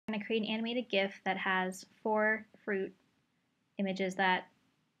to create an animated GIF that has 4 fruit images that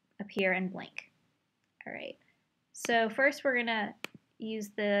appear and blink. All right, so first we're going to use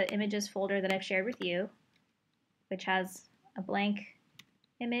the images folder that I've shared with you, which has a blank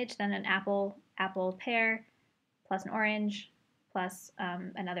image, then an apple pear, plus an orange, plus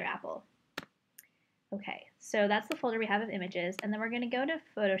another apple. Okay, so that's the folder we have of images, and then we're going to go to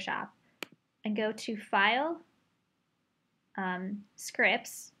Photoshop and go to File,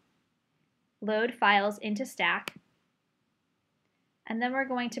 Scripts, Load Files into Stack, and then we're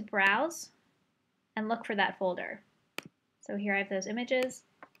going to browse and look for that folder. So here I have those images,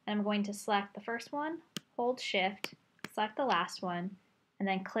 and I'm going to select the first one, hold Shift, select the last one, and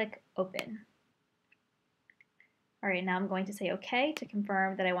then click Open. All right, now I'm going to say OK to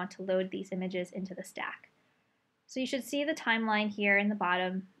confirm that I want to load these images into the stack. So you should see the timeline here in the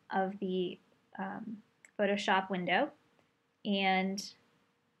bottom of the Photoshop window, and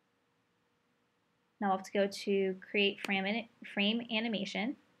now I'll have to go to Create Frame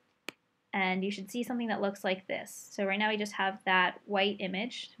Animation, and you should see something that looks like this. So right now we just have that white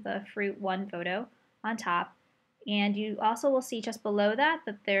image, the Fruit 1 photo, on top, and you also will see just below that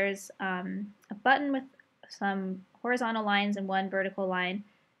there's a button with some horizontal lines and 1 vertical line,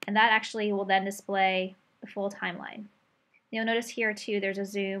 and that actually will then display the full timeline. You'll notice here too there's a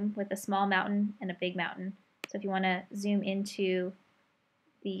zoom with a small mountain and a big mountain. So if you want to zoom into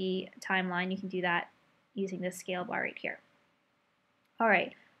the timeline, you can do that using this scale bar right here.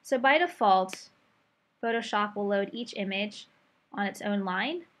 Alright, so by default, Photoshop will load each image on its own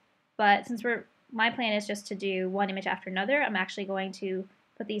line, but since my plan is just to do one image after another, I'm actually going to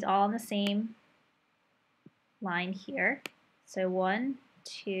put these all on the same line here. So 1,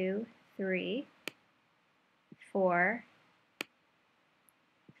 2, 3, 4,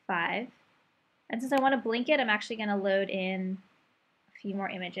 5. And since I want to blink it, I'm actually going to load in a few more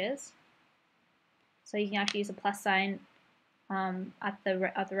images. So you can actually use a plus sign at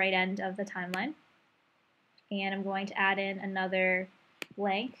the right end of the timeline. And I'm going to add in another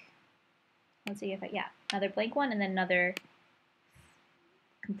blank. Let's see if another blank one, and then another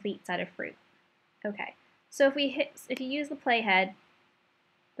complete set of fruit. Okay. So if you use the playhead,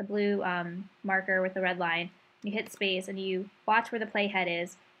 the blue marker with the red line, you hit space and you watch where the playhead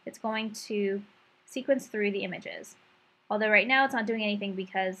is, it's going to sequence through the images. Although right now it's not doing anything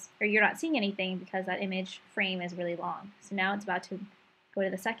or you're not seeing anything because that image frame is really long. So now it's about to go to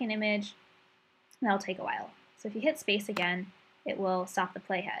the second image, and that'll take a while. So if you hit space again, it will stop the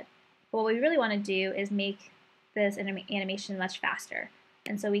playhead. But what we really want to do is make this animation much faster.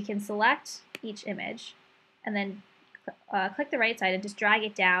 And so we can select each image and then click the right side and just drag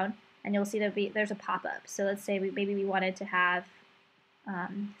it down, and you'll see there's a pop-up. So let's say maybe we wanted to have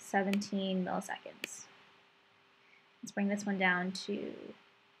 17 milliseconds. Let's bring this one down to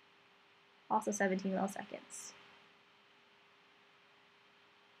also 17 milliseconds.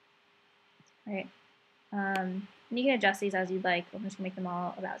 All right. And you can adjust these as you'd like. I'm just going to make them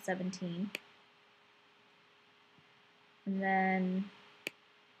all about 17. And then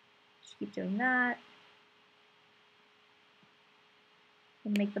just keep doing that.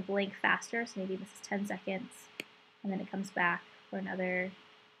 And make the blink faster, so maybe this is 10 seconds, and then it comes back for another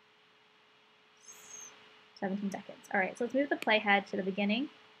 17 seconds. All right, so let's move the playhead to the beginning,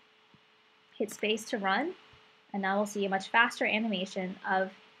 hit space to run, and now we'll see a much faster animation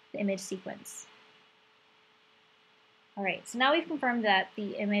of the image sequence. All right, so now we've confirmed that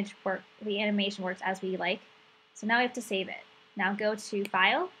the animation works as we like. So now we have to save it. Now go to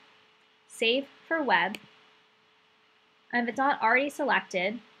File, Save for Web, and if it's not already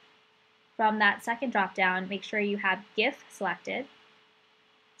selected, from that second drop-down, make sure you have GIF selected.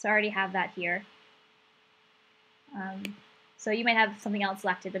 So I already have that here. So you might have something else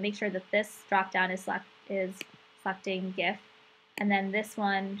selected, but make sure that this drop-down is selecting GIF, and then this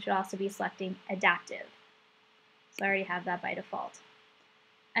one should also be selecting Adaptive. So I already have that by default.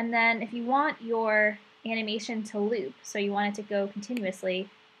 And then if you want your animation to loop, so you want it to go continuously,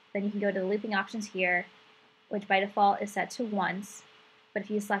 then you can go to the looping options here, which by default is set to once. But if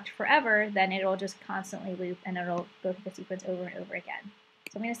you select forever, then it'll just constantly loop and it'll go through the sequence over and over again.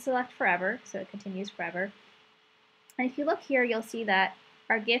 So I'm going to select forever, so it continues forever. And if you look here, you'll see that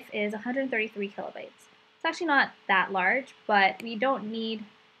our GIF is 133 kilobytes. It's actually not that large, but we don't need,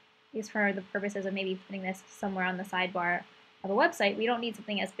 at least for the purposes of maybe putting this somewhere on the sidebar of a website, we don't need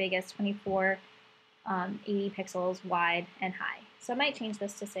something as big as 2480 pixels wide and high. So I might change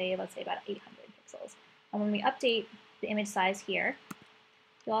this to say, let's say about 800 pixels. And when we update the image size here,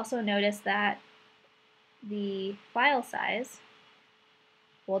 you'll also notice that the file size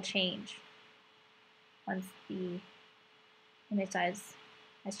will change once the image size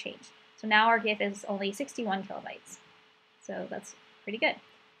has changed. So now our GIF is only 61 kilobytes. So that's pretty good.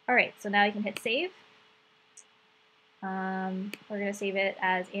 All right, so now you can hit save. We're going to save it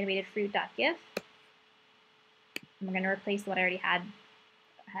as animatedfruit.gif. And we're going to replace what I already had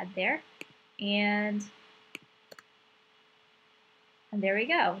there. And there we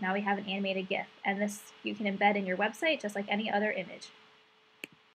go. Now we have an animated GIF. And this you can embed in your website just like any other image.